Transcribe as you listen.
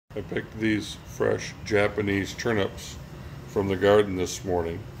I picked these fresh Japanese turnips from the garden this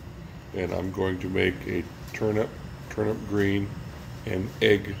morning, and I'm going to make a turnip green, and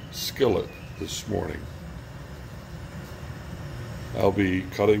egg skillet this morning. I'll be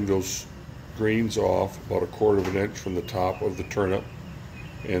cutting those greens off about 1/4 of an inch from the top of the turnip,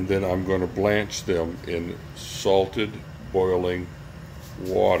 and then I'm going to blanch them in salted boiling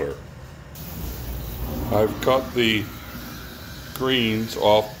water. I've cut the greens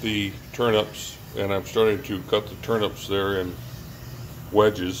off the turnips, and I'm starting to cut the turnips there in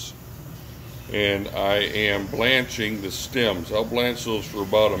wedges, and I am blanching the stems. I'll blanch those for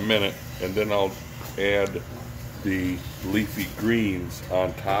about a minute, and then I'll add the leafy greens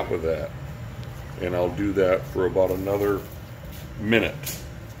on top of that, and I'll do that for about another minute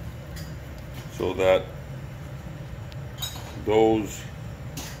so that those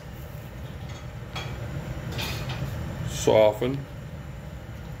soften.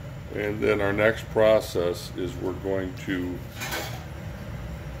 And then our next process is we're going to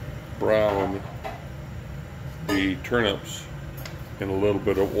brown the turnips in a little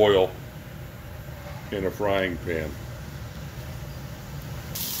bit of oil in a frying pan.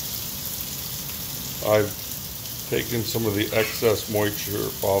 I've taken some of the excess moisture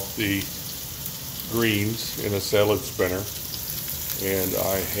off the greens in a salad spinner, and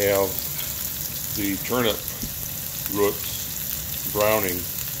I have the turnip roots browning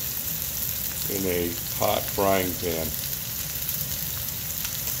in a hot frying pan.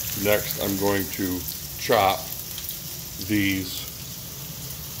 Next, I'm going to chop these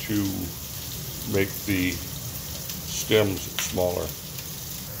to make the stems smaller.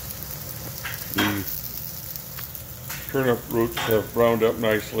 The turnip roots have browned up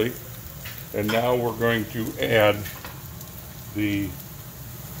nicely, and now we're going to add the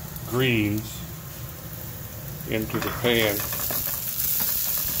greens into the pan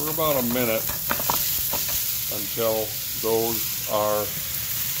for about a minute until those are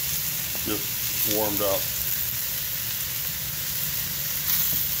just warmed up.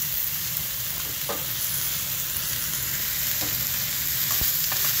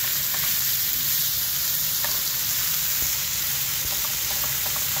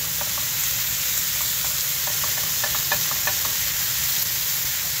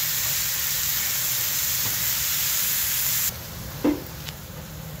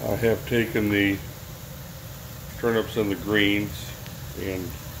 I have taken the turnips and the greens and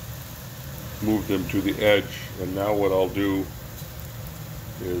moved them to the edge, and now what I'll do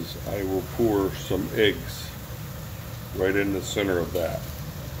is I will pour some eggs right in the center of that.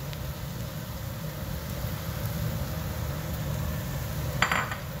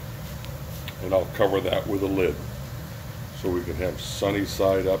 And I'll cover that with a lid so we can have sunny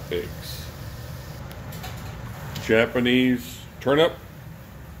side up eggs. Japanese turnip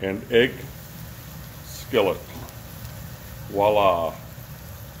and egg skillet. Voila!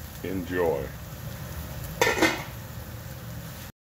 Enjoy.